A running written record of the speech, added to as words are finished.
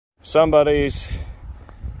Somebody's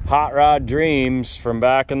hot rod dreams from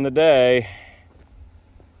back in the day.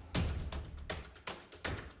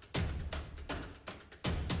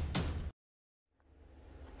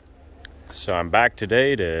 So I'm back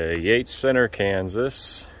today to Yates Center,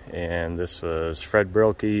 Kansas, and this was Fred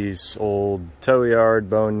Brilke's old tow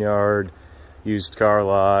yard, boneyard, used car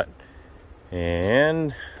lot,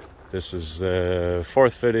 and this is the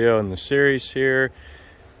fourth video in the series here.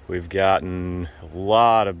 We've gotten a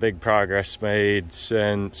lot of big progress made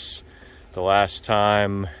since the last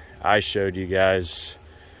time I showed you guys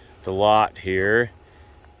the lot here.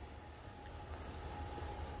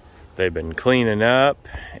 They've been cleaning up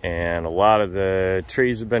and a lot of the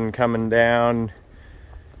trees have been coming down.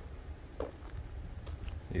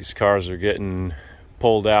 These cars are getting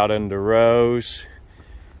pulled out into rows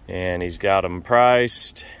and he's got them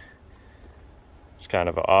priced. It's kind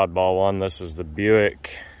of an oddball one. This is the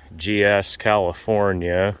Buick GS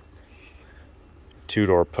California,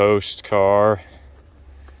 two-door post car.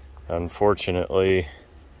 Unfortunately,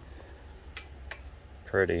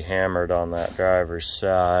 pretty hammered on that driver's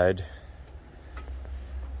side.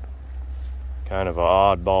 Kind of an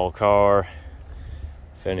oddball car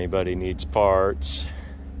if anybody needs parts.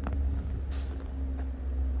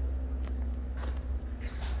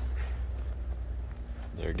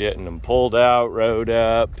 They're getting them pulled out, rode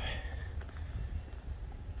up.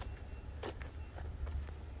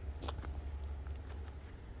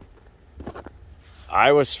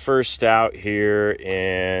 I was first out here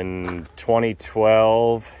in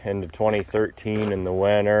 2012 into 2013 in the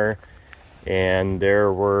winter, and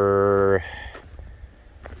there were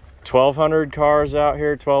 1,200 cars out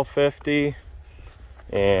here, 1,250,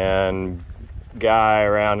 and guy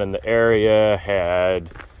around in the area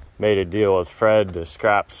had made a deal with Fred to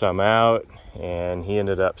scrap some out, and he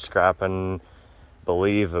ended up scrapping, I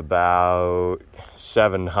believe, about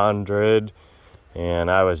 700, and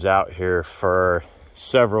I was out here for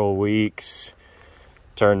several weeks,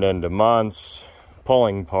 turned into months,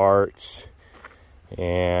 pulling parts,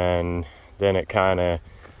 and then it kind of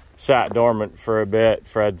sat dormant for a bit.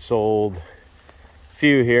 Fred sold a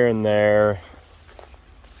few here and there.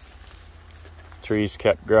 Trees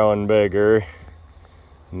kept growing bigger,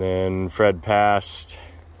 and then Fred passed,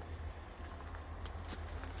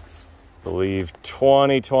 I believe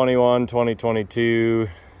 2021, 2022,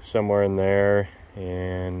 somewhere in there,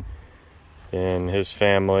 and his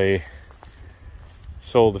family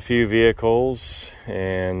sold a few vehicles,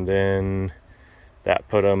 and then that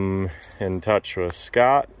put him in touch with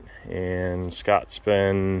Scott, and Scott's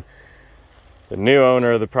been the new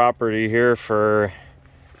owner of the property here for a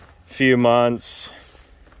few months.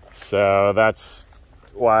 So that's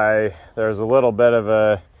why there's a little bit of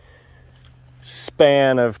a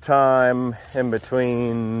span of time in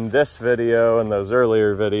between this video and those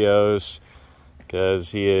earlier videos,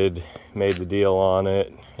 because he had made the deal on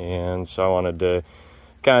it, and so I wanted to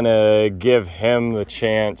kind of give him the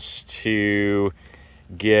chance to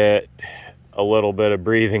get a little bit of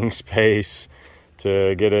breathing space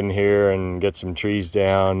to get in here and get some trees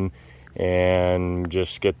down and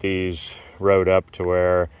just get these rode up to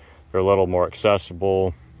where they're a little more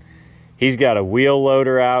accessible. He's got a wheel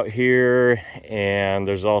loader out here, and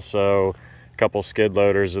there's also a couple skid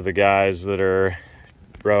loaders of the guys that are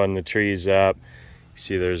rowing the trees up. You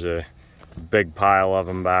see there's a big pile of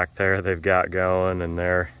them back there they've got going, and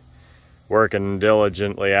they're working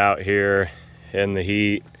diligently out here in the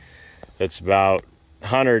heat. It's about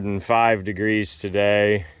 105 degrees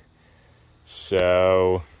today.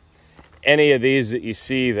 So any of these that you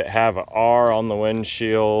see that have an R on the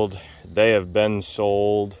windshield, they have been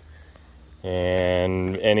sold.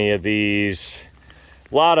 And any of these,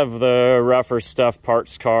 a lot of the rougher stuff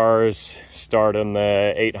parts cars start in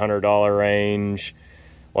the $800 range.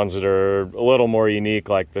 Ones that are a little more unique,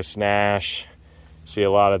 like the Nash, see a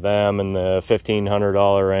lot of them in the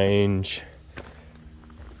 $1,500 range.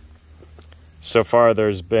 So far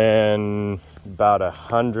there's been about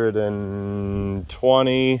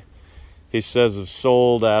 120, he says, have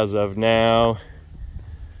sold as of now.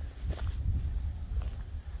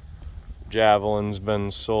 Javelin's been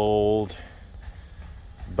sold,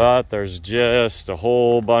 but there's just a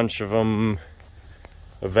whole bunch of them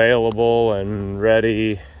available and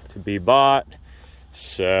ready to be bought.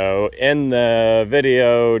 So in the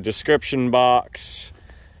video description box,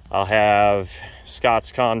 I'll have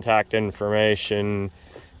Scott's contact information,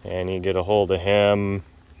 and you get a hold of him.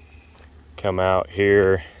 Come out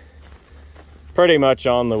here pretty much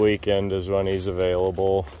on the weekend is when he's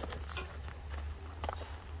available.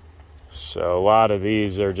 So a lot of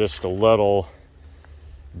these are just a little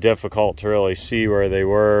difficult to really see where they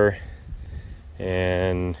were,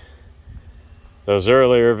 and those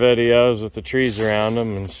earlier videos with the trees around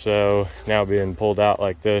them, and so now being pulled out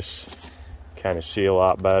like this, kind of see a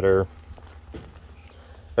lot better.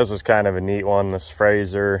 This is kind of a neat one, this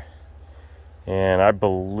Fraser, and I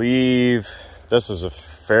believe this is a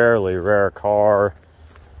fairly rare car.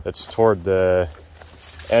 It's toward the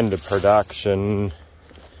end of production.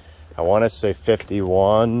 I want to say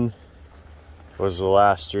 51 was the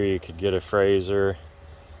last year you could get a Fraser,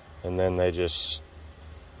 and then they just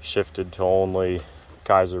shifted to only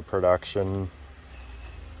Kaiser production.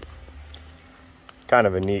 Kind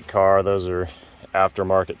of a neat car. Those are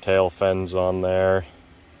aftermarket tail fins on there.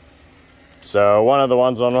 So one of the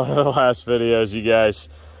ones on one of the last videos, you guys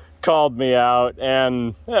called me out,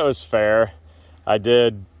 and that was fair. I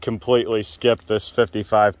did completely skip this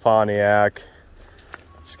 55 Pontiac.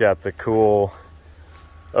 It's got the cool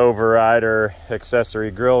overrider accessory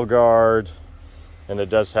grill guard, and it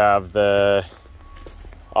does have the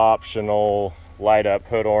optional light up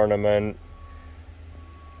hood ornament.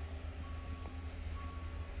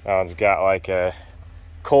 That one's got like a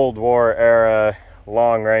Cold War era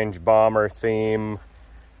long range bomber theme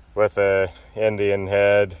with a Indian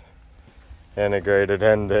head integrated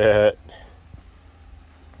into it.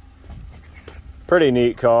 Pretty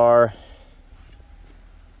neat car.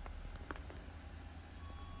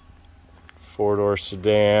 4-door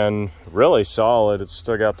sedan, really solid. It's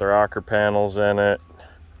still got the rocker panels in it.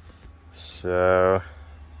 So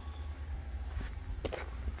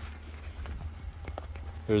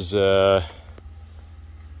there's a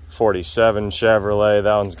 47 Chevrolet.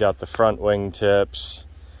 That one's got the front wing tips.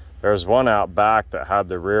 There's one out back that had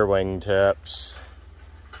the rear wing tips.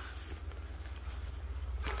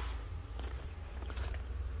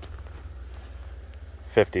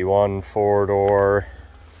 '51 4-door.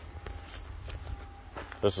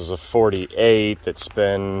 This is a 48 that's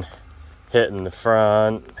been hitting the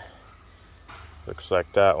front. Looks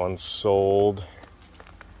like that one's sold.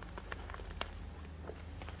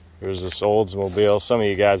 Here's this Oldsmobile. Some of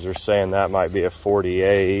you guys are saying that might be a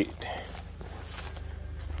 48.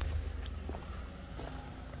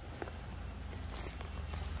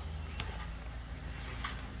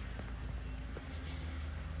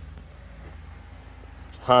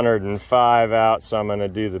 It's 105 out, so I'm gonna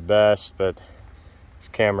do the best, but this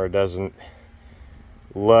camera doesn't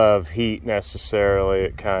love heat necessarily.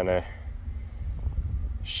 It kind of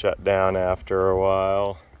shut down after a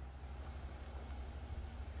while.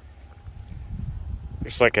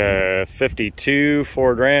 Looks like a 52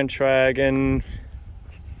 Ford Ranch wagon.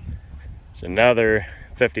 There's another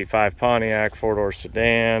 55 Pontiac 4-door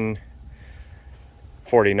sedan.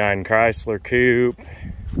 49 Chrysler Coupe.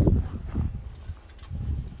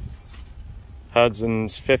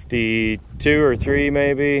 Hudson's 52 or 3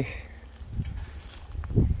 maybe.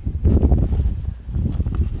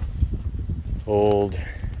 Old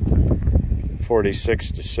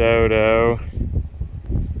 46 DeSoto.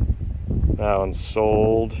 That one's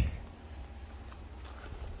sold.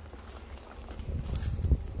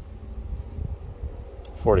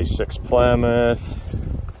 '46 Plymouth.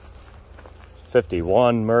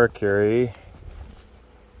 51 Mercury.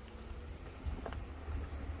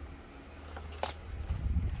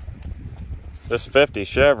 This 50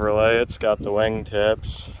 Chevrolet, it's got the wing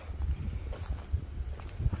tips.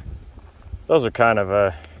 Those are kind of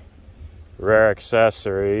a rare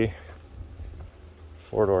accessory.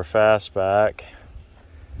 4-door fastback.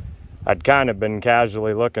 I'd kind of been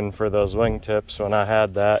casually looking for those wing tips when I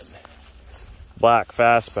had that black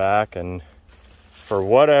fastback, and for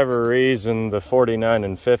whatever reason the 49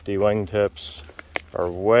 and 50 wing tips are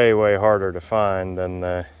way harder to find than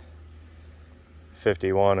the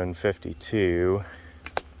 51 and 52.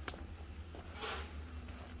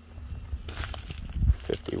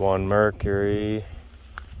 51 Mercury.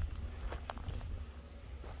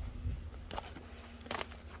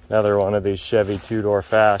 Another one of these Chevy 2-door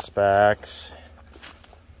fastbacks.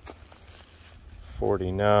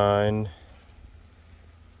 49.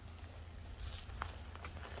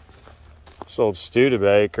 This old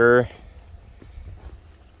Studebaker.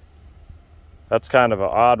 That's kind of an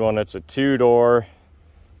odd one. It's a 2-door,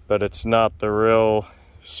 but it's not the real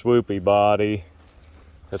swoopy body.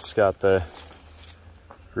 It's got the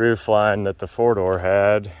roof line that the 4-door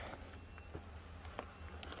had.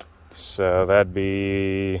 So that'd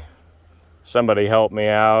be, somebody help me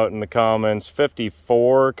out in the comments,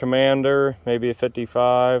 54 Commander, maybe a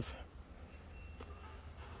 55.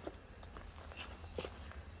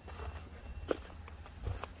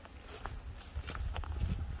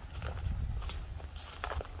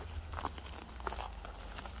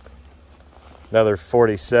 Another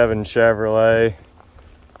 47 Chevrolet.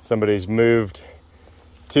 Somebody's moved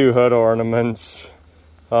 2 hood ornaments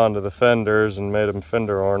onto the fenders and made them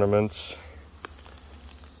fender ornaments.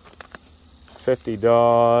 50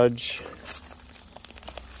 Dodge.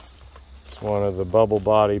 It's one of the bubble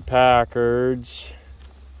body Packards.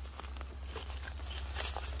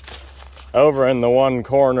 Over in the one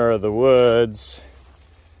corner of the woods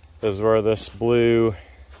is where this blue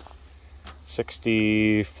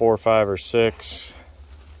 64, 5, or 6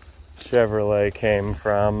 Chevrolet came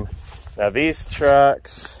from. Now these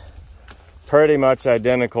trucks, pretty much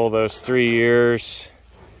identical those 3 years,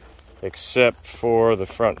 except for the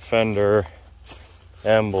front fender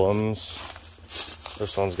emblems.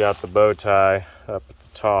 This one's got the bow tie up at the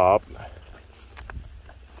top.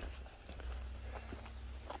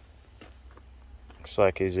 Looks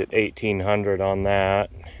like he's at 1800 on that.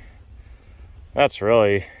 That's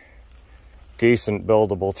really decent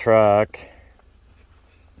buildable truck.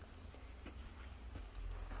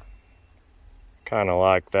 Kind of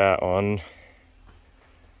like that one.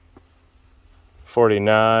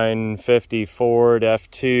 4950 Ford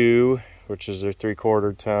F2, which is their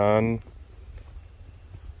 3/4 ton.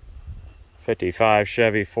 55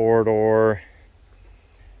 Chevy 4-door.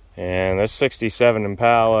 And this 67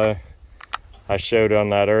 Impala I showed on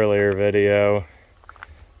that earlier video,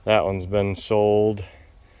 that one's been sold.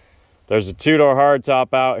 There's a 2-door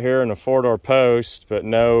hardtop out here and a 4-door post, but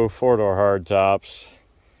no 4-door hardtops.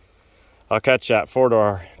 I'll catch that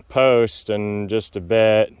 4-door post in just a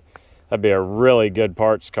bit. That'd be a really good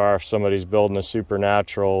parts car if somebody's building a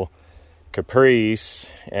Supernatural Caprice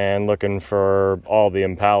and looking for all the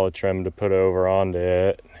Impala trim to put over onto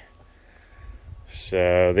it.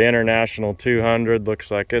 So the International 200 looks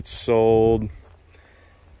like it's sold.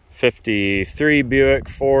 53 Buick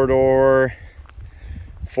 4-door.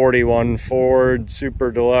 41 Ford Super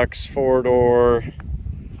Deluxe 4-door.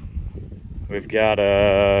 We've got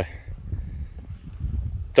a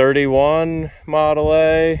 31 Model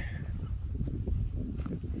A.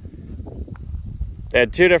 They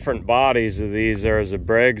had 2 different bodies of these. There was a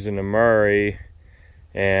Briggs and a Murray.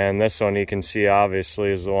 And this one you can see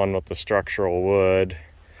obviously is the one with the structural wood.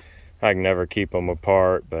 I can never keep them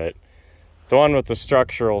apart, but the one with the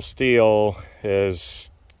structural steel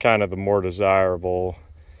is kind of the more desirable.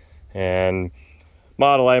 And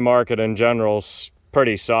Model A market in general is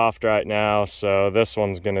pretty soft right now, so this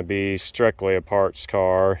one's going to be strictly a parts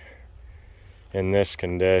car in this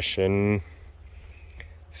condition.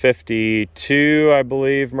 52, I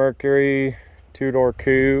believe, Mercury 2-door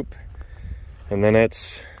coupe. And then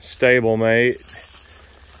it's stablemate.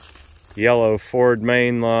 Yellow Ford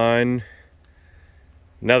mainline.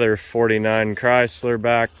 Another 49 Chrysler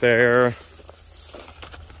back there.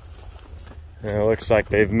 And it looks like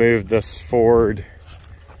they've moved this Ford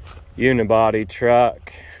unibody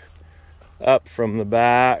truck up from the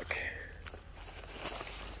back.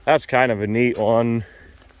 That's kind of a neat one.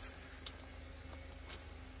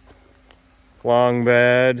 Long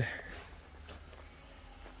bed.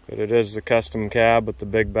 But it is the custom cab with the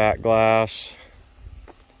big back glass.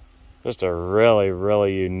 Just a really,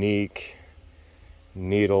 really unique,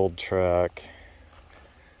 neat old truck.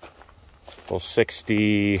 Well,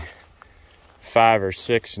 65 or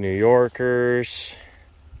 6 New Yorkers.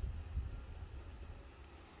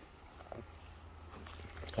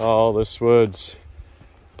 All this wood's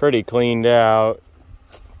pretty cleaned out.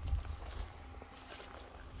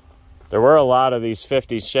 There were a lot of these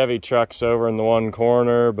 50s Chevy trucks over in the one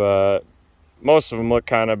corner, but most of them look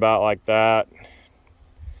kind of about like that.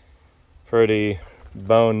 Pretty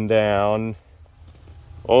boned down.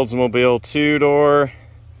 Oldsmobile 2-door.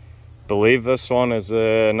 Believe this one is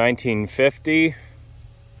a 1950.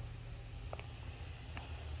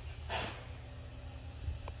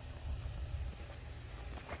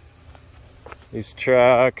 These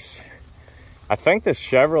trucks. I think this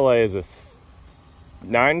Chevrolet is a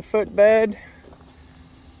 9-foot bed.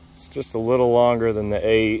 It's just a little longer than the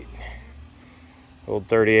 8. Old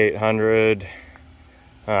 3800.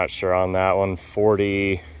 Not sure on that one.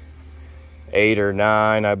 48 or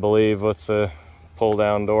 9, I believe, with the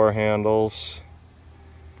pull-down door handles.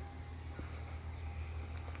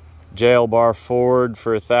 Jail bar Ford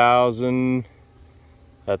for $1,000.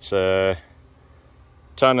 That's a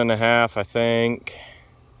 1.5 tons, I think.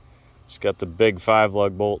 It's got the big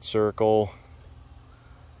 5-lug bolt circle.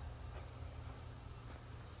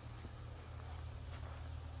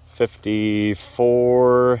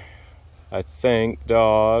 '54, I think,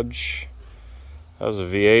 Dodge. That was a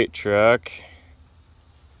V8 truck.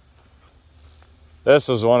 This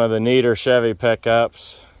was one of the neater Chevy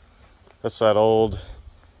pickups. That's that old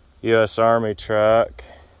U.S. Army truck.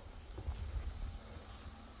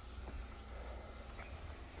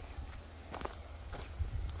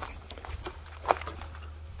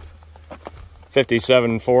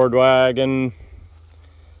 57 Ford wagon.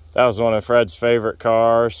 That was one of Fred's favorite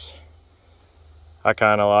cars. I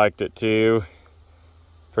kind of liked it too.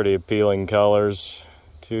 Pretty appealing colors.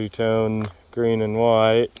 Two-tone green and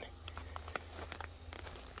white.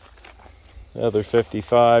 Another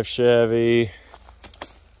 55 Chevy.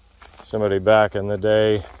 Somebody back in the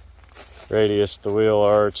day radiused the wheel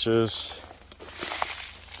arches.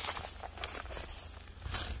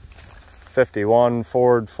 51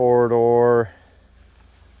 Ford four-door.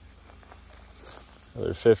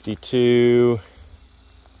 Another 52.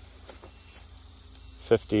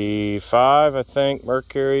 55, I think,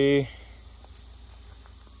 Mercury.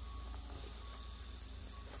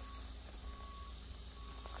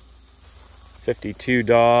 '52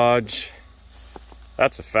 Dodge.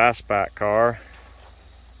 That's a fastback car.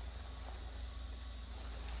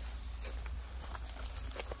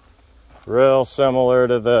 Real similar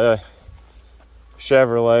to the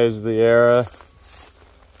Chevrolets of the era.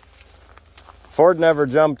 Ford never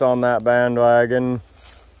jumped on that bandwagon.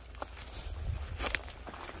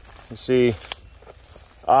 You see,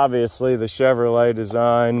 obviously the Chevrolet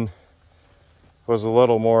design was a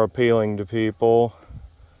little more appealing to people.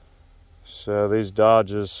 So these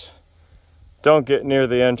Dodges don't get near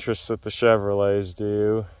the interest that the Chevrolets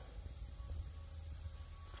do.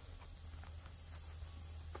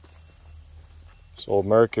 This old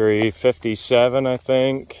Mercury 57, I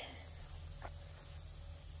think.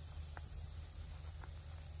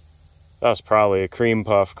 That was probably a cream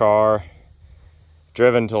puff car.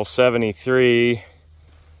 Driven till 73,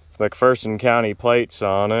 McPherson County plates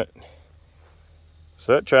on it.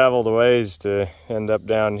 So it traveled a ways to end up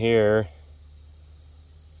down here.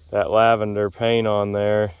 That lavender paint on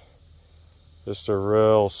there, just a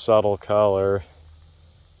real subtle color.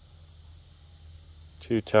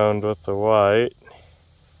 Two-toned with the white.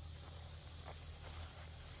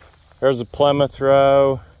 There's a Plymouth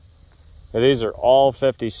row. Now, these are all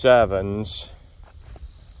 57s.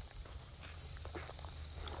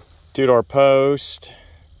 Two-door post,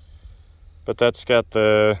 but that's got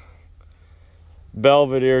the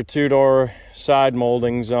Belvedere two-door side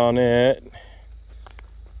moldings on it.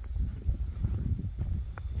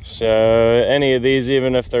 So any of these,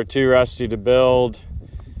 even if they're too rusty to build,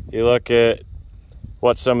 you look at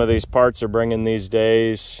what some of these parts are bringing these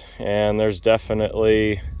days, and there's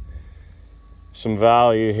definitely some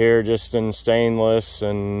value here just in stainless,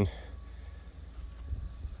 and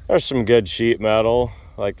there's some good sheet metal.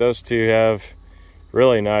 Like those two have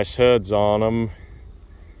really nice hoods on them.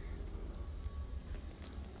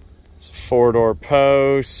 It's a four-door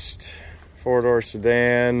post, four-door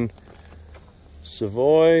sedan,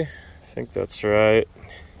 Savoy, I think that's right.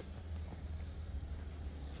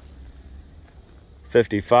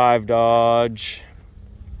 55 Dodge.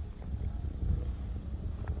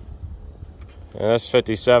 And that's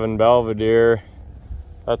 57 Belvedere.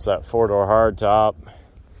 That's that four-door hardtop.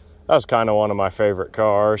 That was kind of one of my favorite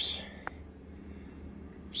cars.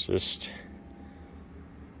 It's just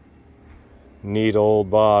neat old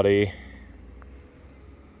body.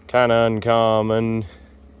 Kind of uncommon.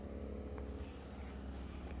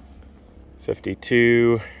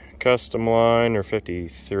 52 custom line, or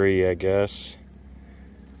 53, I guess.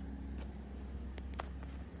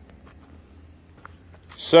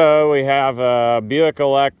 So we have a Buick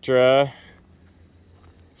Electra,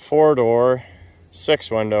 four-door,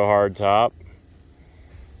 six-window hardtop.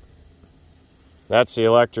 That's the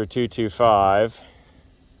Electra 225.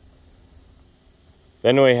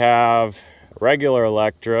 Then we have regular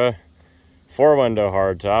Electra, four-window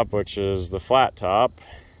hardtop, which is the flat top.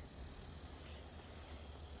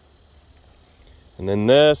 And then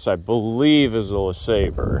this, I believe, is a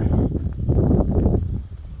LeSabre.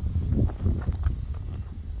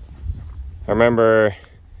 I remember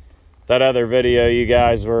that other video, you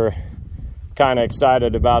guys were kind of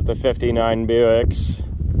excited about the 59 Buicks.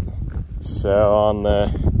 So on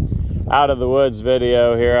the Out of the Woods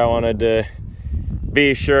video here, I wanted to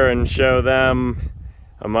be sure and show them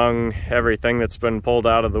among everything that's been pulled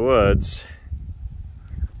out of the woods.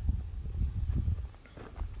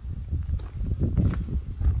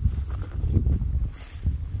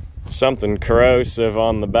 Something corrosive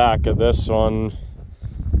on the back of this one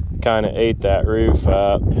kind of ate that roof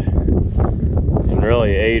up and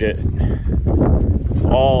really ate it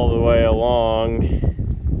all the way along.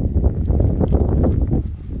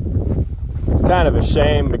 It's kind of a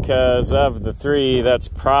shame because of the three, that's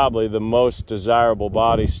probably the most desirable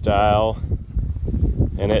body style,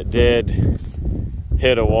 and it did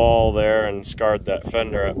hit a wall there and scarred that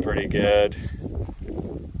fender up pretty good.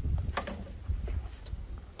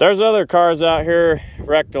 There's other cars out here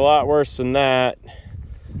wrecked a lot worse than that.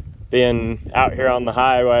 being out here on the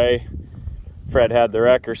highway, Fred had the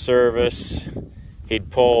wrecker service. He'd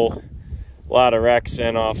pull a lot of wrecks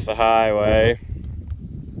in off the highway.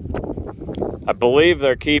 I believe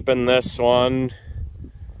they're keeping this one.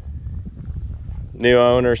 New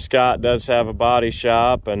owner Scott does have a body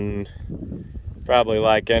shop, and probably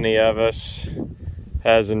like any of us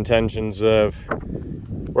has intentions of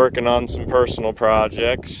working on some personal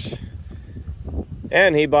projects.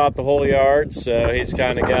 And he bought the whole yard, so he's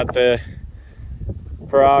kind of got the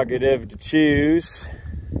prerogative to choose.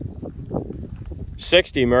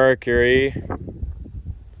 60 Mercury,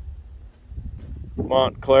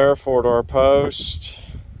 Montclair 4-door post.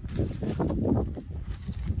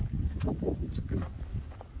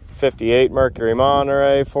 58 Mercury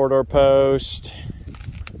Monterey 4-door post.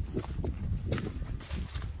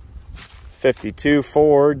 52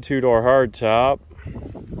 Ford 2-door hardtop.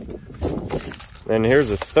 Then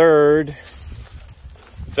here's a third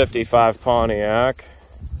 55 Pontiac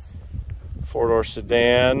 4-door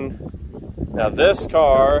sedan. Now this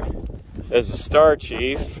car is a Star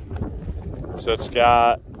Chief, so it's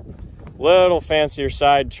got a little fancier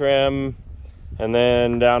side trim, and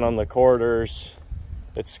then down on the quarters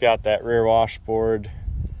it's got that rear washboard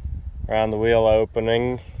around the wheel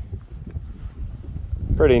opening.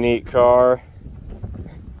 Pretty neat car.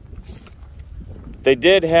 They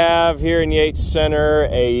did have here in Yates Center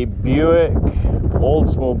a Buick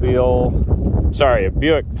Oldsmobile, sorry, a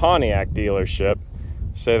Buick Pontiac dealership.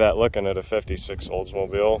 Say that looking at a 56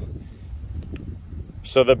 Oldsmobile.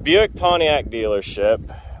 So the Buick Pontiac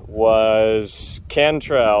dealership was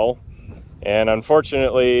Cantrell, and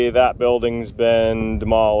unfortunately that building's been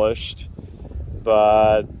demolished,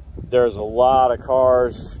 but there's a lot of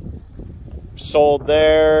cars sold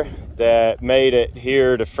there that made it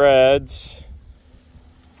here to Fred's.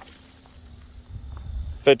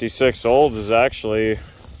 56 Olds is actually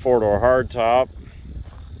 4-door hardtop.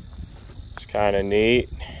 It's kind of neat.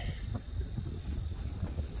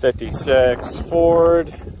 56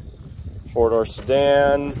 Ford 4-door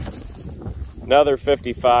sedan. Another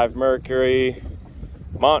 55 Mercury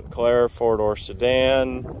Montclair 4-door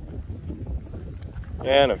sedan.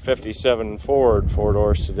 And a 57 Ford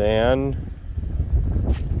 4-door sedan.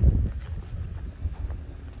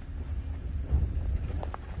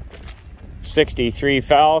 '63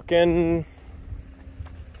 Falcon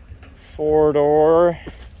 4-door.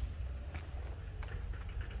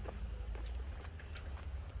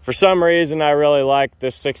 For some reason, I really liked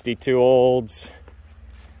this 62 Olds.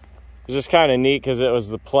 It was just kind of neat because it was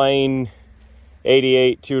the plain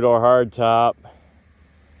 88 2-door hardtop.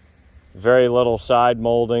 Very little side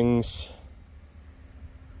moldings.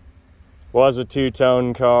 Was a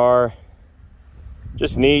two-tone car.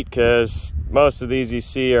 Just neat because most of these you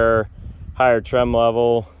see are higher trim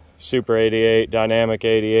level. Super 88, Dynamic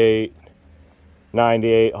 88,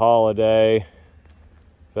 98 Holiday.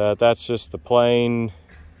 But that's just the plain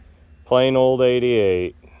old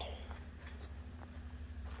 88.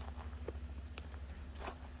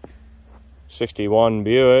 '61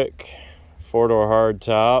 Buick 4-door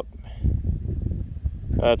hardtop.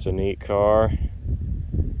 That's a neat car.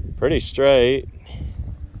 Pretty straight.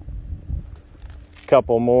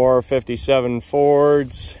 Couple more 57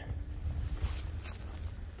 Fords.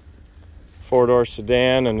 4-door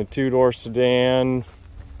sedan and a 2-door sedan.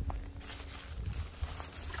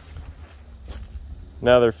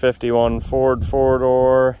 Another 51 Ford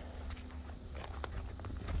 4-door.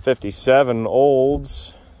 57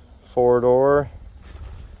 Olds 4-door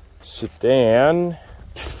sedan.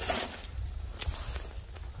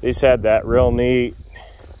 These had that real neat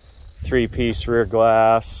 3-piece rear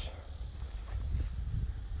glass.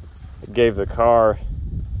 It gave the car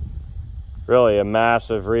really a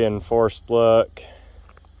massive reinforced look.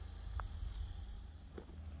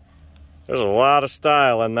 There's a lot of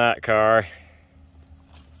style in that car.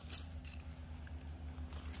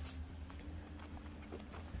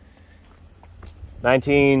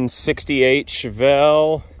 '68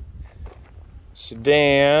 Chevelle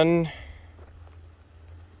sedan.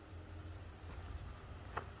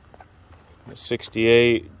 A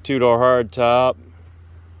 '68 2-door hardtop.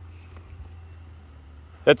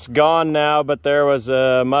 It's gone now, but there was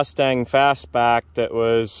a Mustang Fastback that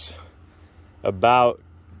was about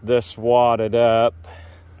this wadded up.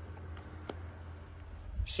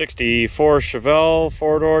 '64 Chevelle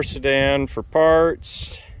 4-door sedan for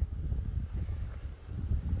parts.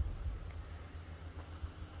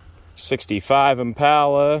 '65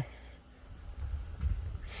 Impala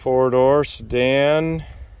 4-door sedan.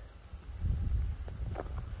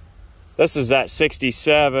 This is that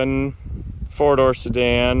 '67 4-door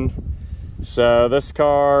sedan. So this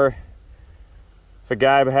car, if a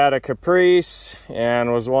guy had a Caprice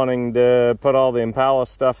and was wanting to put all the Impala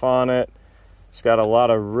stuff on it, it's got a lot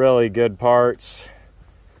of really good parts.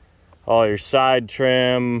 All your side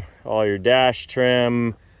trim, all your dash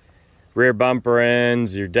trim, rear bumper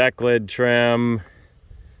ends, your deck lid trim.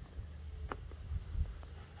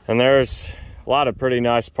 And there's a lot of pretty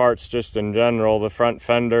nice parts just in general. The front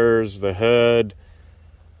fenders, the hood,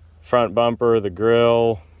 front bumper, the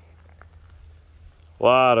grill. A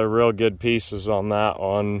lot of real good pieces on that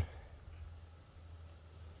one.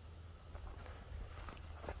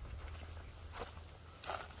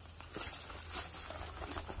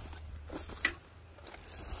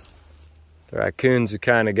 The raccoons have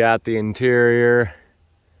kind of got the interior,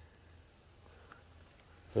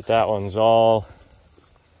 but that one's all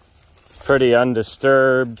pretty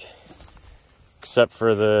undisturbed, except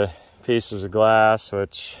for the pieces of glass,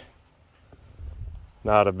 which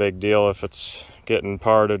not a big deal if it's getting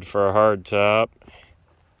parted for a hard top.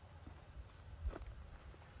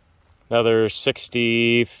 Another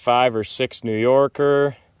 65 or 6 New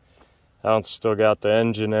Yorker. That one's still got the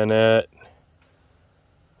engine in it.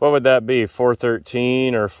 What would that be,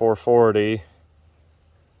 413 or 440?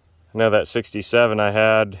 I know that 67 I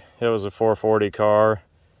had, it was a 440 car.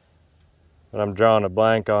 But I'm drawing a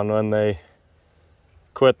blank on when they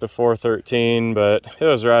quit the 413, but it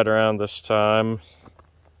was right around this time.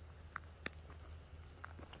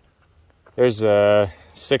 There's a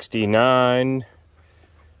 69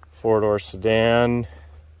 four-door sedan,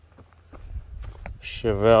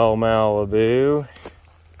 Chevelle Malibu.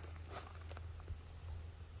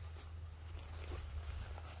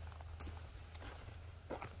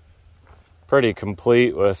 Pretty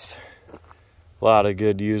complete with a lot of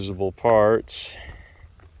good usable parts.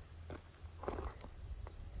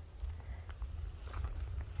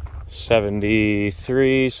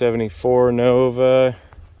 '73, '74 Nova,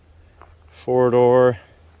 four-door.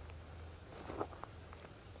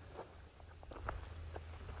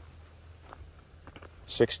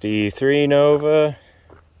 '63 Nova,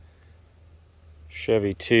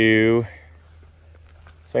 Chevy 2.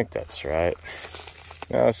 I think that's right.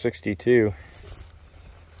 No, 62.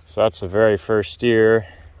 So that's the very first year.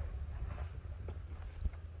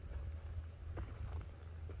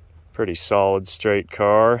 Pretty solid straight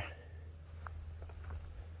car.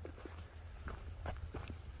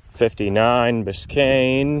 59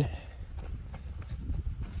 Biscayne.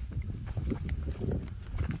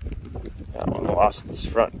 That one lost its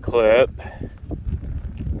front clip.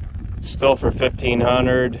 Still for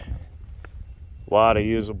 $1,500. A lot of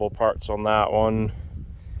usable parts on that one.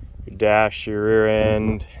 Your dash, your rear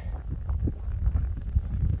end.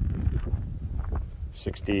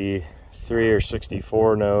 63 or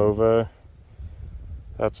 64 Nova.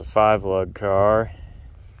 That's a 5-lug car.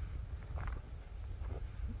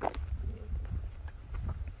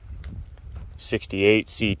 '68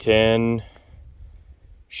 C10,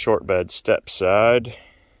 short bed step side.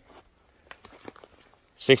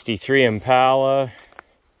 63 Impala,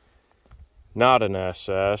 not an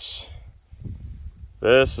SS.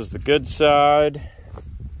 This is the good side,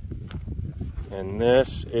 and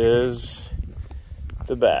this is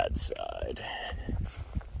the bad side.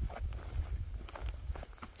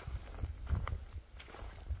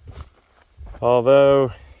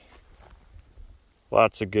 Although,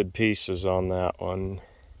 lots of good pieces on that one.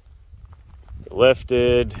 The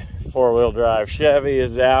lifted 4-wheel drive Chevy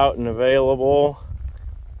is out and available.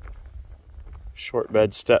 Short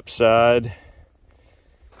bed step side.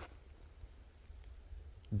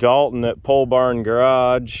 Dalton at Pole Barn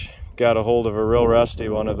Garage got a hold of a real rusty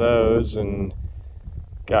one of those and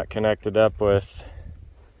got connected up with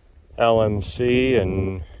LMC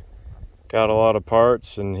and got a lot of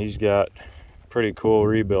parts, and he's got pretty cool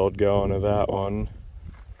rebuild going of that one.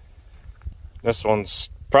 This one's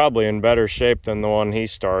probably in better shape than the one he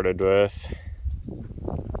started with.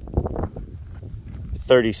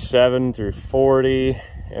 37 through 40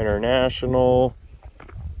 International,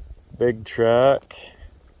 big truck.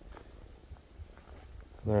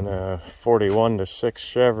 Then a 41 to 6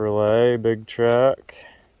 Chevrolet, big truck.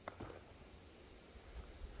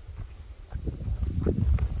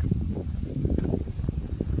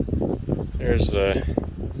 There's the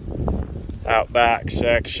Outback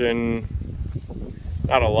section.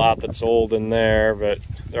 Not a lot that's old in there, but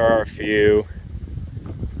there are a few.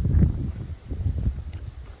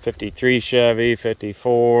 53 Chevy,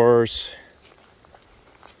 54s.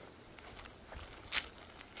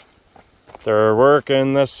 They're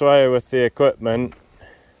working this way with the equipment.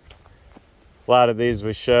 A lot of these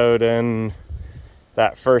we showed in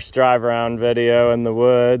that first drive around video in the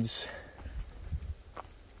woods.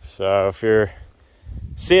 So if you're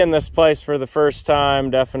seeing this place for the first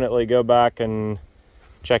time, definitely go back and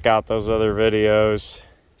check out those other videos.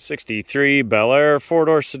 63 Bel Air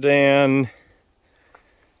 4-door sedan,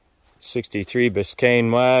 63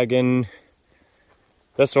 Biscayne wagon.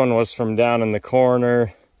 This one was from down in the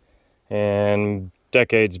corner, and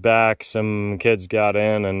decades back some kids got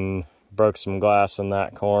in and broke some glass in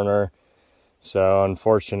that corner. So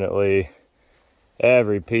unfortunately,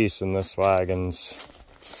 every piece in this wagon's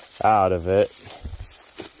out of it.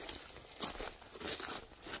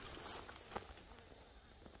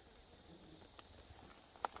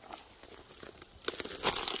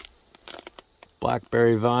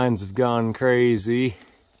 Blackberry vines have gone crazy.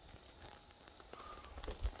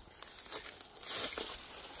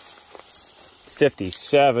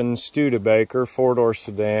 '57 Studebaker 4-door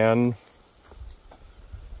sedan.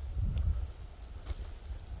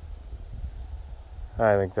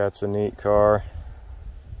 I think that's a neat car.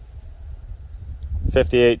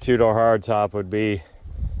 '58 2-door hardtop would be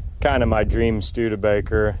kind of my dream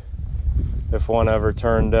Studebaker if one ever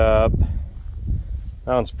turned up.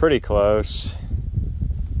 That one's pretty close.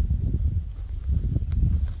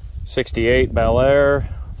 68 Bel Air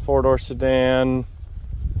 4-door sedan.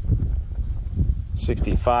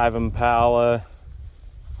 65 Impala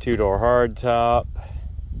 2-door hardtop.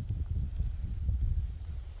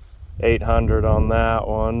 800 on that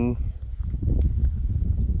one.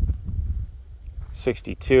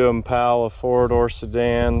 62 Impala 4-door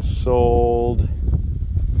sedan sold.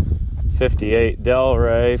 58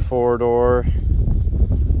 Delray 4-door.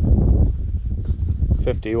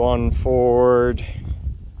 51 Ford.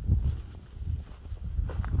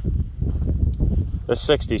 The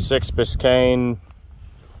 66 Biscayne,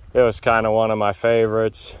 it was kind of one of my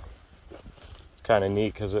favorites. Kind of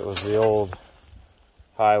neat because it was the old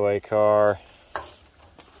highway car.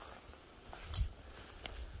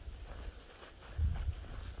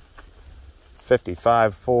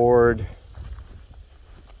 '55 Ford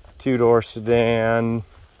 2-door sedan.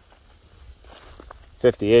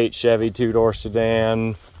 58 Chevy 2-door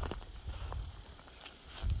sedan.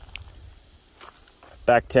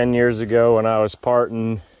 Back 10 years ago when I was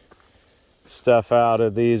parting stuff out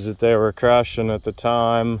of these that they were crushing at the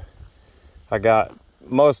time, I got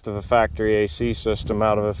most of a factory AC system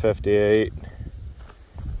out of a '58.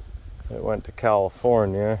 It went to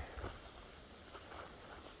California.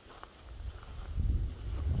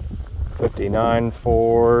 '59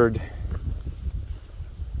 Ford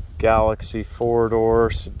Galaxy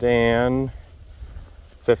 4-door sedan.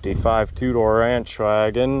 55 2-door ranch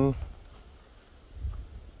wagon.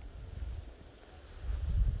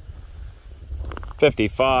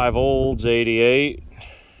 55 Olds 88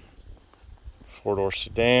 4-door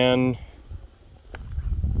sedan.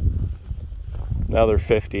 Another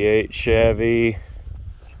 58 Chevy.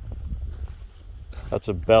 That's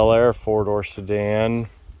a Bel Air 4-door sedan.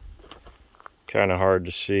 Kind of hard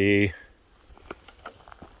to see.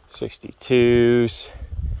 62s.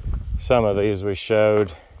 Some of these we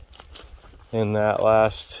showed in that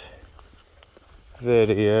last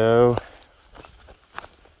video.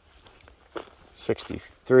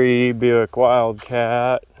 63 Buick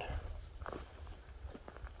Wildcat.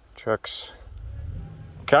 Truck's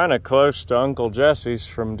kind of close to Uncle Jesse's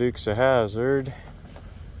from Dukes of Hazzard.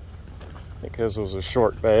 I think his was a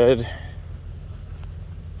short bed.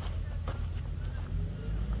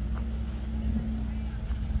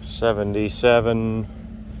 '77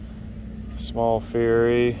 Small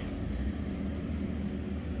Fury.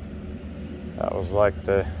 That was like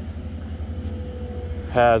the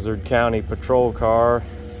Hazard County patrol car.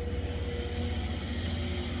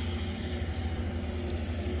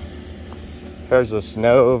 There's this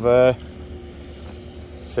Nova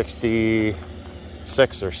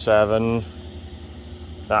 66 or 7.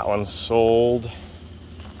 That one's sold.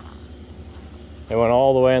 It went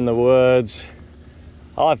all the way in the woods.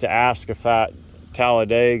 I'll have to ask if that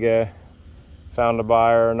Talladega found a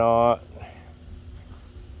buyer or not.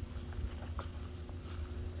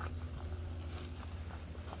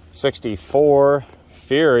 '64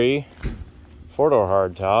 Fury 4-door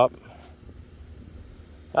hardtop.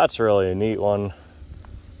 That's really a neat one.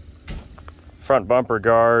 Front bumper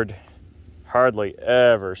guard, hardly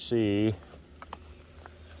ever see.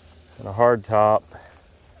 And a hardtop,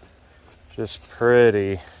 just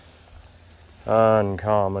pretty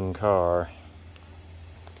uncommon car.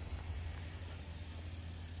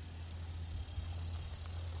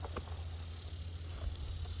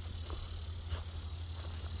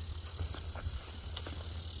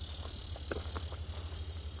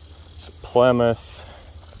 It's a Plymouth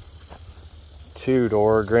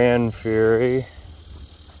 2-door Grand Fury.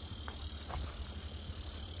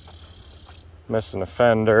 missing a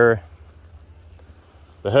fender.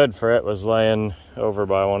 The hood for it was laying over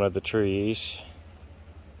by one of the trees.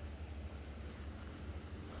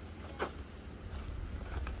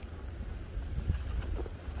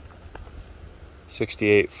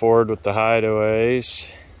 '68 Ford with the hideaways.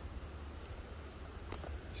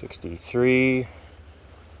 '63, I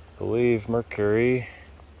believe, Mercury.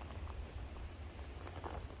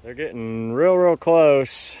 They're getting real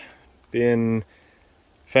close, being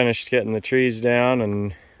finished getting the trees down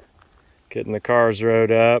and getting the cars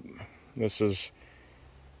rode up. This is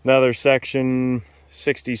another section,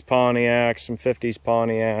 60s Pontiacs, some 50s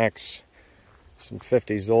Pontiacs, some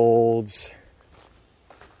 50s Olds.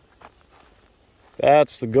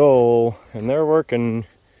 That's the goal, and they're working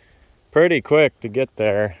pretty quick to get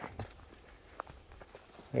there.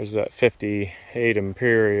 There's that 58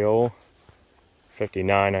 Imperial,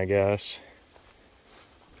 59 I guess.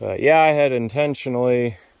 But yeah, I had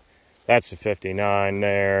intentionally, that's a 59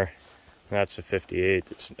 there, that's a 58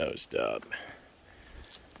 that's nosed up.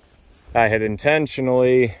 I had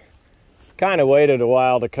intentionally kind of waited a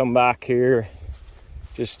while to come back here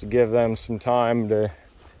just to give them some time to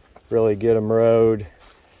really get them rode.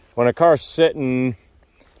 When a car's sitting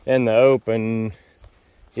in the open,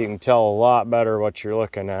 you can tell a lot better what you're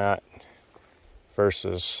looking at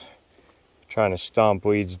versus trying to stomp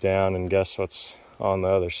weeds down and guess what's on the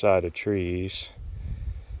other side of trees.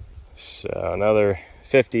 So another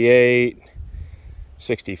 58,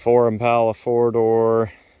 64 Impala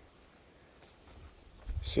 4-door,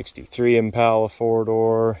 63 Impala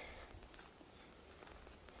 4-door,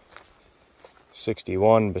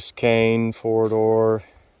 61 Biscayne 4-door,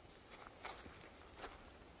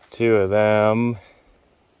 two of them.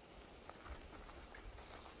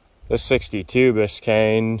 This 62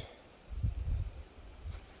 Biscayne,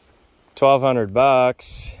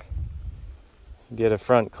 $1,200. Get a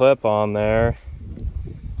front clip on there.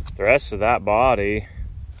 The rest of that body,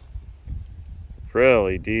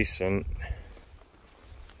 really decent.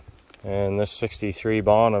 And this 63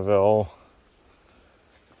 Bonneville,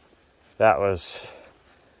 that was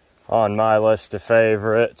on my list of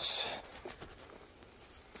favorites.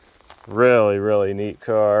 Really neat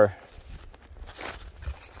car.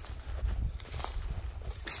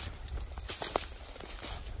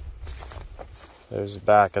 There's the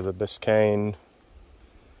back of the Biscayne.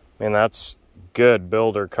 I mean, that's good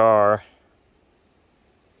builder car.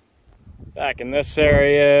 Back in this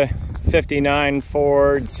area, 59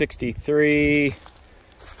 Ford, 63,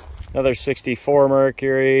 another 64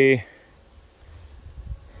 Mercury,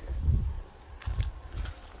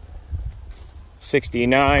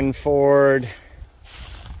 69 Ford,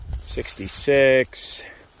 66,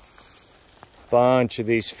 bunch of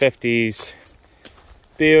these 50s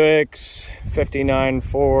Buicks, 59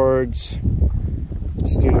 Fords,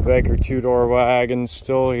 Studebaker 2-door wagon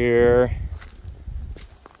still here,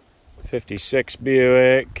 56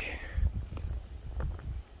 Buick,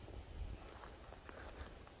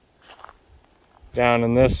 down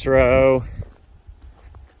in this row,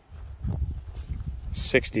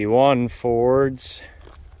 61 Fords,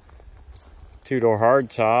 2-door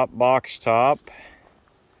hardtop, box top.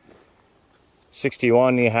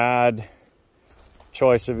 61 you had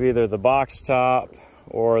choice of either the box top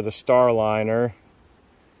or the Starliner,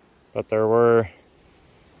 but there were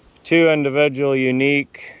two individual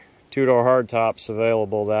unique 2-door hardtops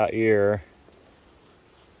available that year.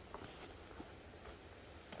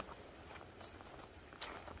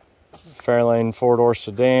 Fairlane 4-door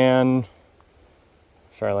sedan,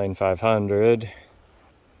 Fairlane 500,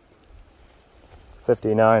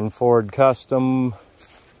 59 Ford Custom,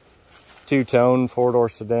 2-tone 4-door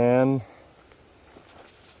sedan,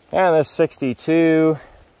 and this 62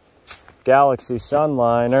 Galaxy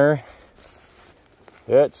Sunliner.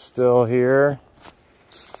 It's still here.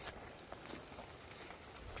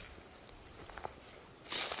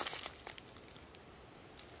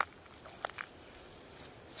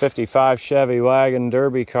 '55 Chevy Wagon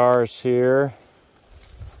Derby cars here.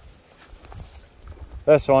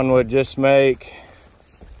 This one would just make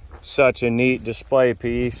such a neat display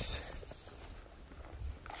piece.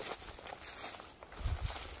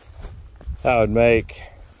 That would make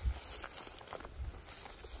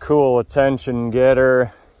cool attention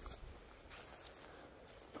getter.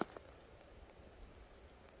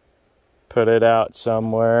 Put it out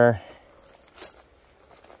somewhere.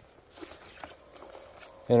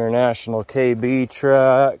 International KB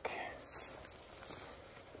truck.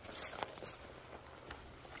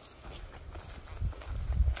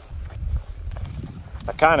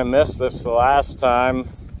 I kind of missed this the last time,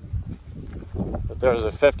 but there was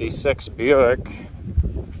a 56 Buick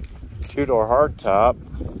 2-door hardtop.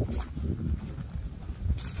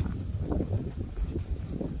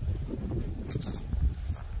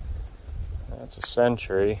 That's a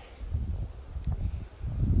Century.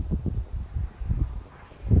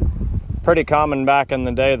 Pretty common back in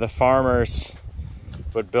the day, the farmers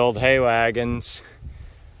would build hay wagons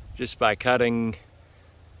just by cutting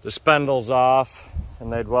the spindles off,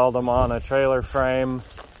 and they'd weld them on a trailer frame.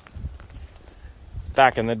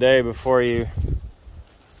 Back in the day, before you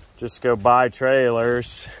just go buy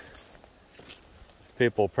trailers,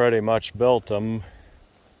 people pretty much built them.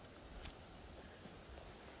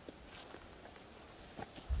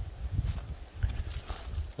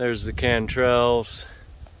 There's the Cantrell's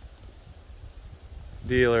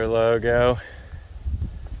dealer logo.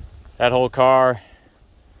 That whole car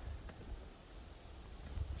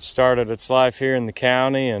started its life here in the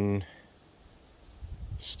county and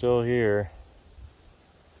still here.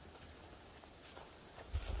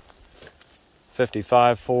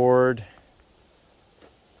 55 Ford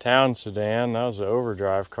town sedan, that was an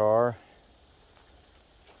overdrive car.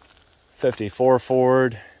 54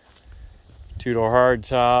 Ford two-door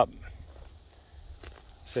hardtop.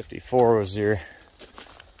 54 was your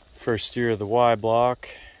first year of the Y block.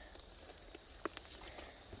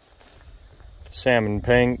 Salmon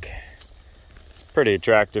pink, pretty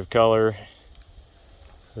attractive color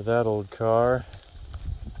for that old car.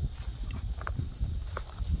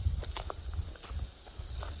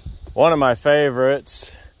 One of my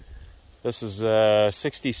favorites, this is a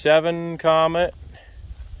 67 Comet,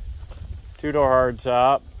 two-door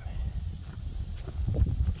hardtop.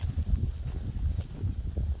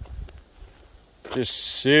 Just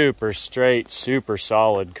super straight, super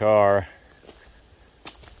solid car.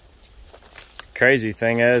 Crazy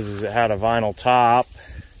thing is it had a vinyl top,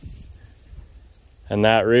 and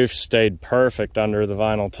that roof stayed perfect under the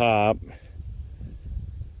vinyl top.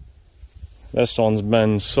 This one's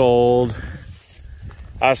been sold.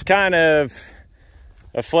 I was kind of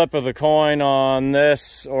a flip of the coin on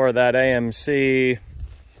this or that AMC,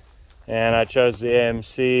 and I chose the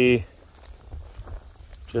AMC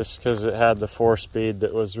just because it had the 4-speed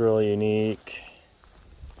that was really unique.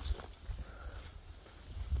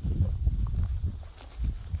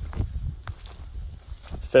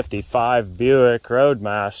 '55 Buick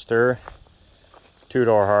Roadmaster,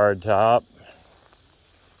 two-door hardtop.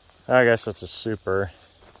 I guess it's a super.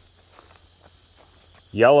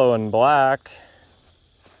 Yellow and black,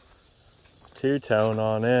 two-tone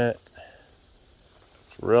on it.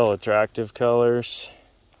 Real attractive colors.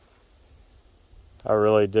 I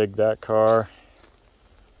really dig that car.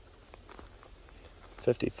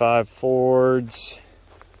 55 Fords.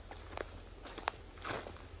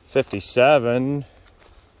 57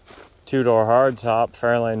 two-door hardtop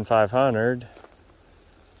Fairlane 500.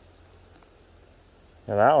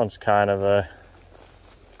 And that one's kind of a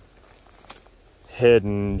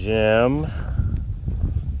hidden gem.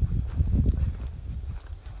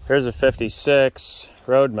 Here's a 56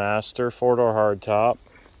 Roadmaster four-door hardtop.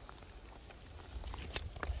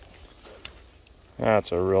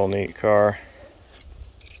 That's a real neat car.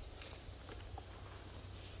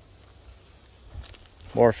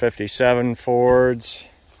 More 57 Fords.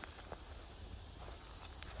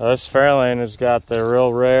 This Fairlane has got the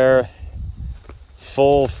real rare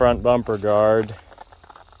full front bumper guard.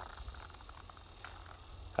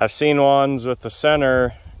 I've seen ones with the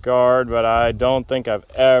center guard, but I don't think I've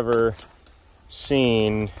ever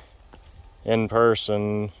seen in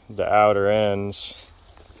person the outer ends.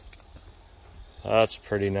 That's a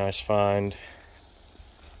pretty nice find.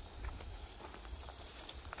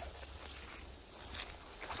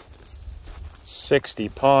 '60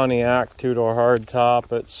 Pontiac two-door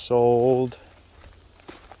hardtop, it's sold.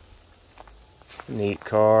 Neat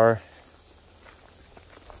car.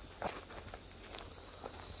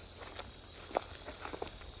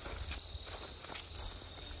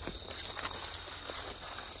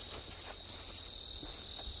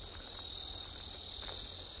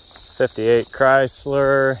 '58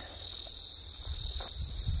 Chrysler.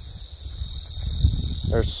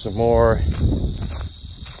 There's some more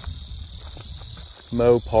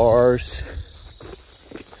Mopars.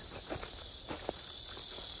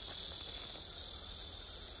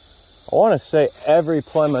 I want to say every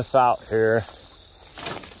Plymouth out here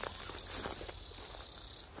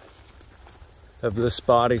of this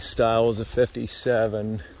body style was a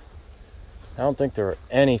 57. I don't think there were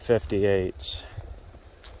any 58s.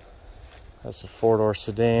 That's a four-door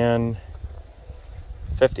sedan.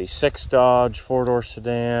 56 Dodge four-door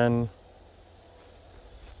sedan.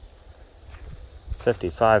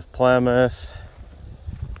 55 Plymouth.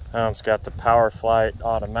 That one's got the Power Flight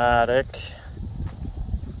automatic.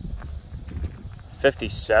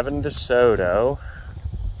 57 DeSoto.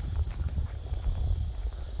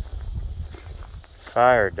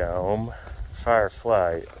 Fire Dome.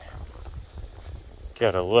 Fireflight.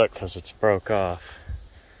 Gotta look because it's broke off.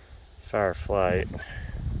 Fireflight.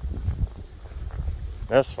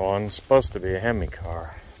 This one's supposed to be a Hemi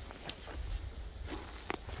car.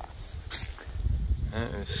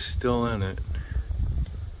 That is still in it.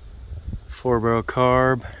 4-barrel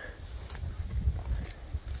carb.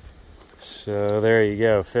 So there you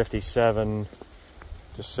go, 57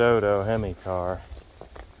 DeSoto Hemi car.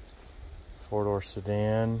 4-door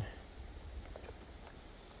sedan.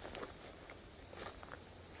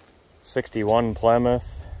 61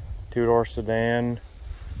 Plymouth, 2-door sedan.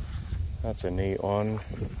 That's a neat one.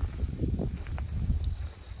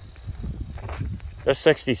 This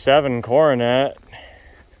 67 Coronet,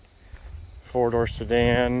 4-door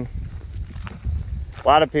sedan. A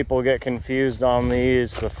lot of people get confused on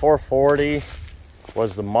these. The 440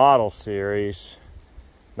 was the model series,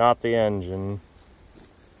 not the engine.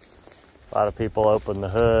 A lot of people open the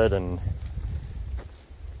hood and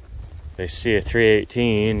they see a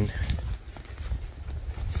 318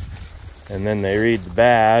 and then they read the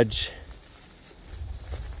badge.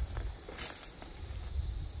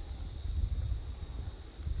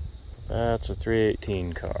 That's a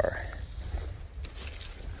 318 car.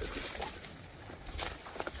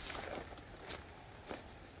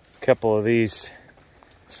 A couple of these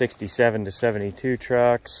 67 to 72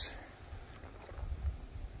 trucks.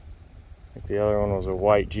 I think the other one was a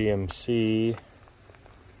white GMC.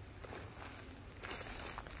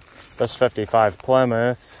 This 55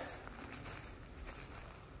 Plymouth.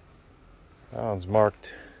 That one's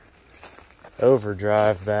marked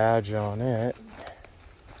overdrive badge on it.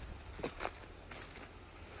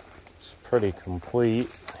 It's pretty complete.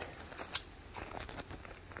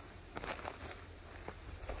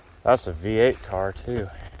 That's a V8 car too.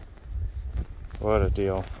 What a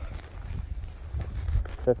deal.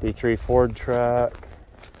 53 Ford truck.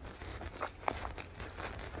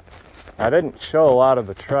 I didn't show a lot of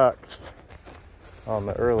the trucks on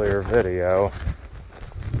the earlier video,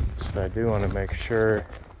 so I do want to make sure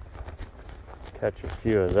catch a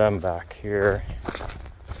few of them back here.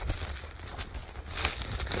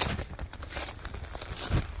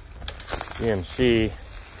 GMC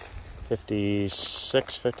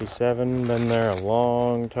 56, 57, been there a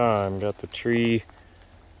long time. Got the tree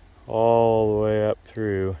all the way up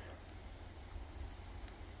through.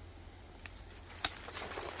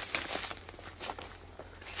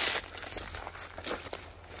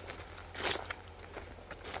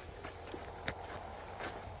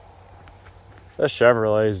 This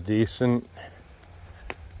Chevrolet is decent.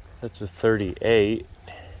 That's a 38.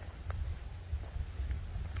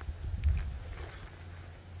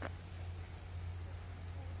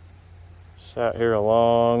 Sat here a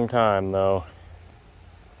long time though.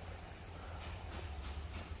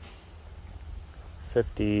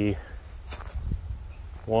 51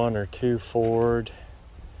 or 2 Ford.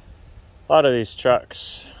 A lot of these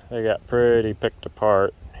trucks, they got pretty picked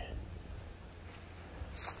apart.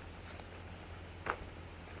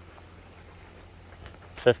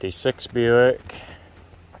 '56 Buick.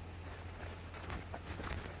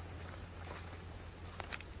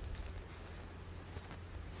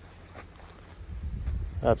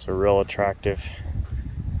 That's a real attractive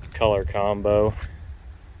color combo.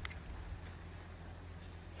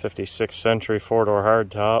 56th Century 4-door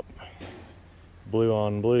hardtop. Blue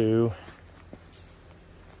on blue.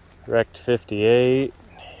 Wrecked 58.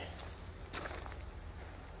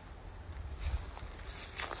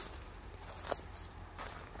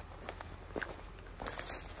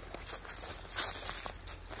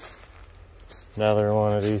 Another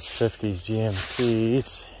one of these 50s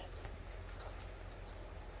GMCs.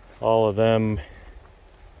 All of them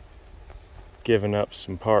giving up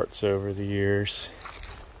some parts over the years.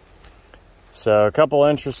 So a couple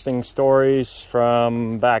interesting stories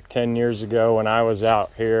from back 10 years ago when I was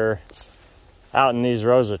out here. Out in these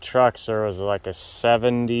rows of trucks, there was like a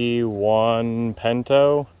 71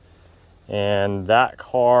 Pinto. And that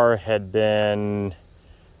car had been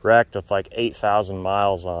wrecked with like 8,000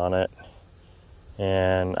 miles on it.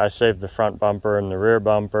 And I saved the front bumper and the rear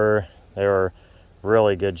bumper. They were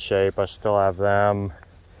really good shape. I still have them.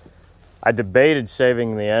 I debated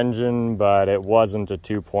saving the engine, but it wasn't a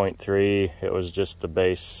 2.3. It was just the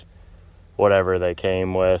base, whatever they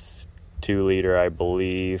came with, 2 liter, I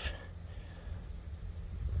believe.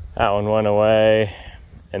 That one went away.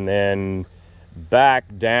 And then back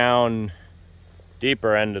down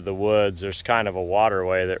deeper into the woods, there's kind of a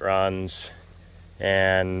waterway that runs.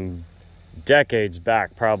 And decades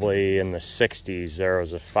back, probably in the 60s, there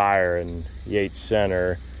was a fire in Yates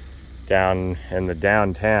Center down in the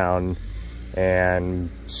downtown, and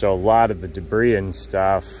so a lot of the debris and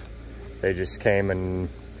stuff they just came and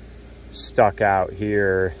stuck out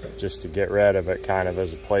here just to get rid of it, kind of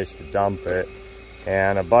as a place to dump it.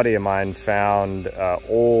 And a buddy of mine found an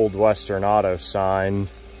old Western Auto sign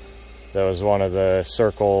that was one of the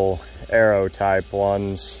circle arrow type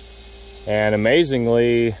ones. And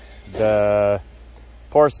amazingly, the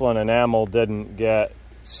porcelain enamel didn't get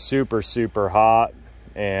super hot,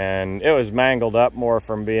 and it was mangled up more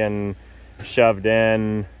from being shoved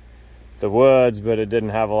in the woods, but it didn't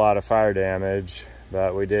have a lot of fire damage.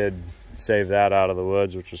 But we did save that out of the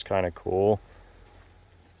woods, which was kind of cool.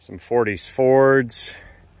 Some 40s Fords.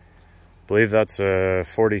 I believe that's a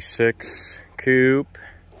 46 coupe.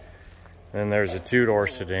 Then there's a two-door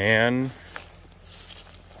sedan.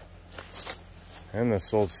 And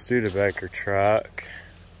this old Studebaker truck.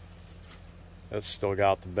 That's still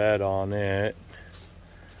got the bed on it.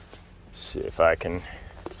 Let's see if I can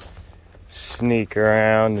sneak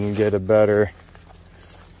around and get a better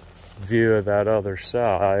view of that other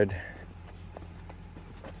side.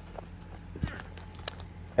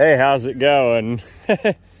 Hey, how's it going?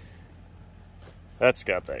 That's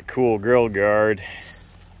got that cool grill guard.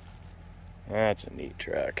 That's a neat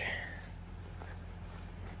truck.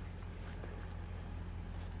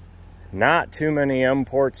 Not too many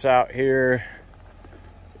imports out here.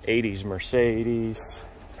 80s Mercedes.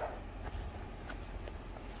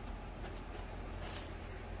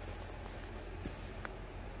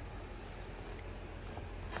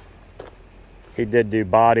 He did do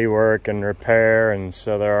body work and repair, and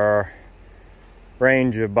so there are a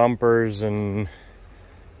range of bumpers and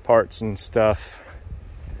parts and stuff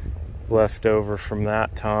left over from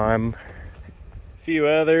that time. A few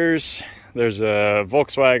others. There's a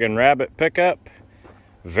Volkswagen Rabbit pickup,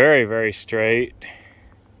 very straight.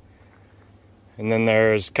 And then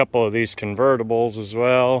there's a couple of these convertibles as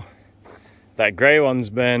well. That gray one's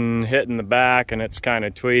been hit in the back and it's kind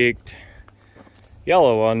of tweaked.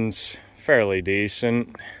 Yellow one's fairly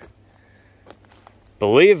decent.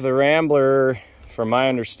 Believe the Rambler, from my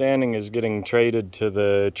understanding, is getting traded to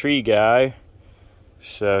the tree guy,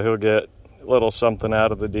 so he'll get a little something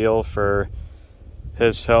out of the deal for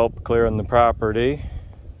his help clearing the property.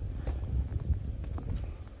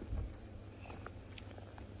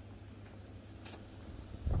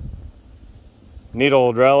 Neat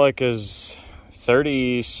old relic is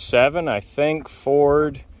 37, I think,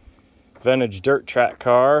 Ford vintage dirt track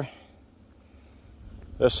car.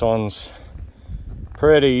 This one's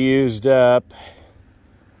pretty used up,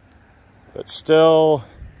 but still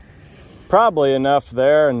probably enough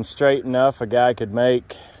there and straight enough a guy could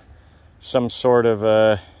make some sort of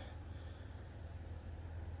a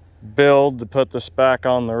build to put this back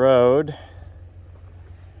on the road.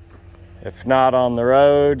 If not on the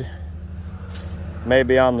road,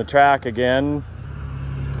 maybe on the track again.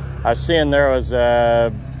 I was seeing there was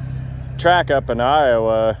a track up in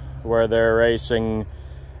Iowa where they're racing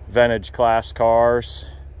vintage class cars,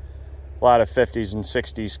 a lot of 50s and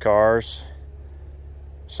 60s cars.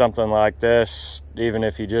 Something like this, even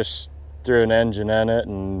if you just threw an engine in it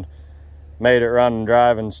and made it run and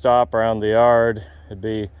drive and stop around the yard, it'd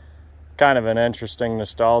be kind of an interesting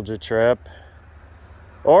nostalgia trip.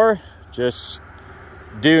 Or just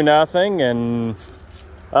do nothing and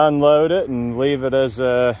unload it and leave it as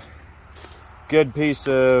a good piece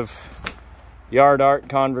of yard art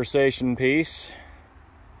conversation piece.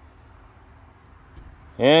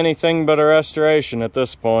 Anything but a restoration at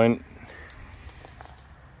this point.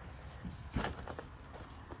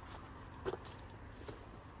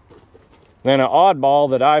 Then an oddball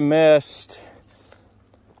that I missed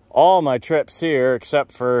all my trips here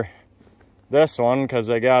except for this one because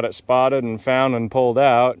I got it spotted and found and pulled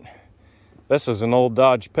out. This is an old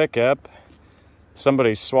Dodge pickup.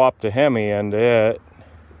 Somebody swapped a Hemi into it.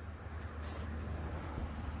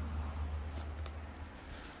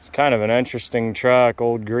 It's kind of an interesting truck,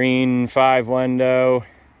 old green 5-window.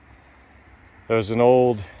 It was an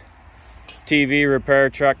old TV repair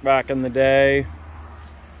truck back in the day.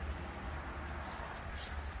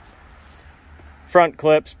 Front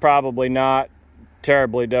clips probably not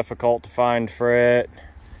terribly difficult to find for it.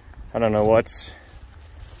 I don't know what's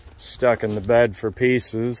stuck in the bed for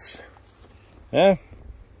pieces. Yeah,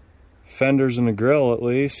 fenders and a grill at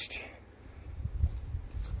least.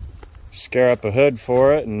 Scare up a hood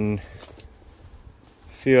for it and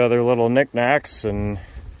a few other little knickknacks, and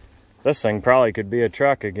this thing probably could be a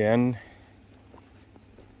truck again.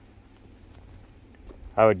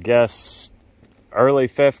 I would guess early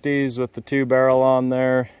 50s with the 2-barrel on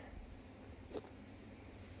there.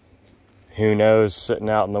 Who knows, sitting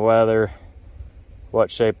out in the weather,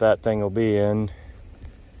 what shape that thing will be in.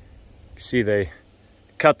 See, they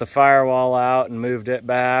cut the firewall out and moved it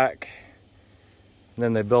back. And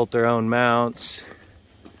then they built their own mounts,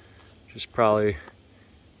 just probably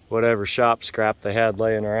whatever shop scrap they had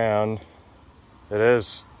laying around. It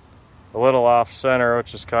is a little off center,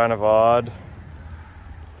 which is kind of odd.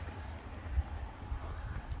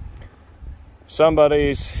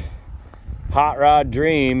 Somebody's hot rod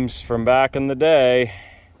dreams from back in the day.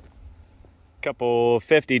 Couple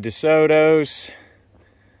 50 DeSotos.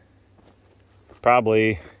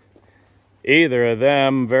 Probably either of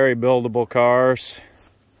them very buildable cars.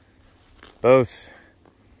 Both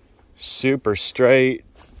super straight,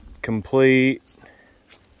 complete.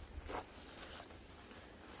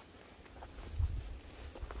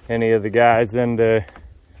 Any of the guys into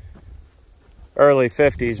early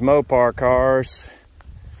 50s Mopar cars,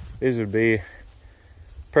 these would be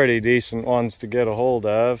pretty decent ones to get a hold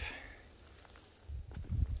of.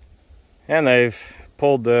 And they've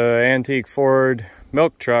pulled the antique Ford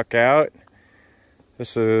milk truck out.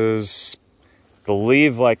 This is, I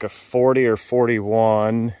believe, like a 40 or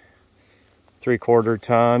 41, 3/4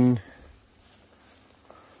 ton.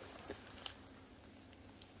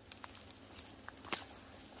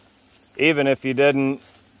 Even if you didn't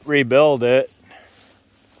rebuild it,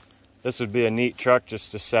 this would be a neat truck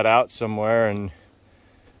just to set out somewhere and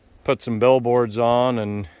put some billboards on,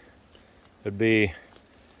 and it'd be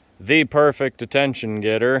the perfect attention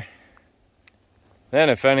getter. Then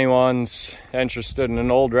if anyone's interested in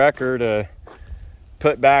an old wrecker to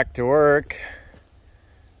put back to work,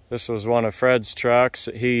 this was one of Fred's trucks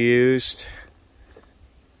that he used.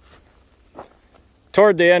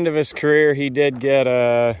 Toward the end of his career, he did get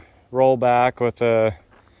a rollback with a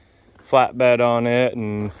flatbed on it,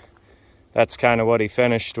 and that's kind of what he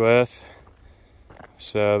finished with.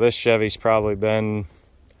 So this Chevy's probably been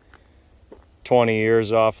 20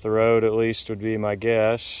 years off the road at least, would be my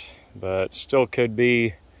guess, but still could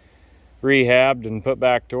be rehabbed and put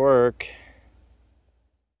back to work.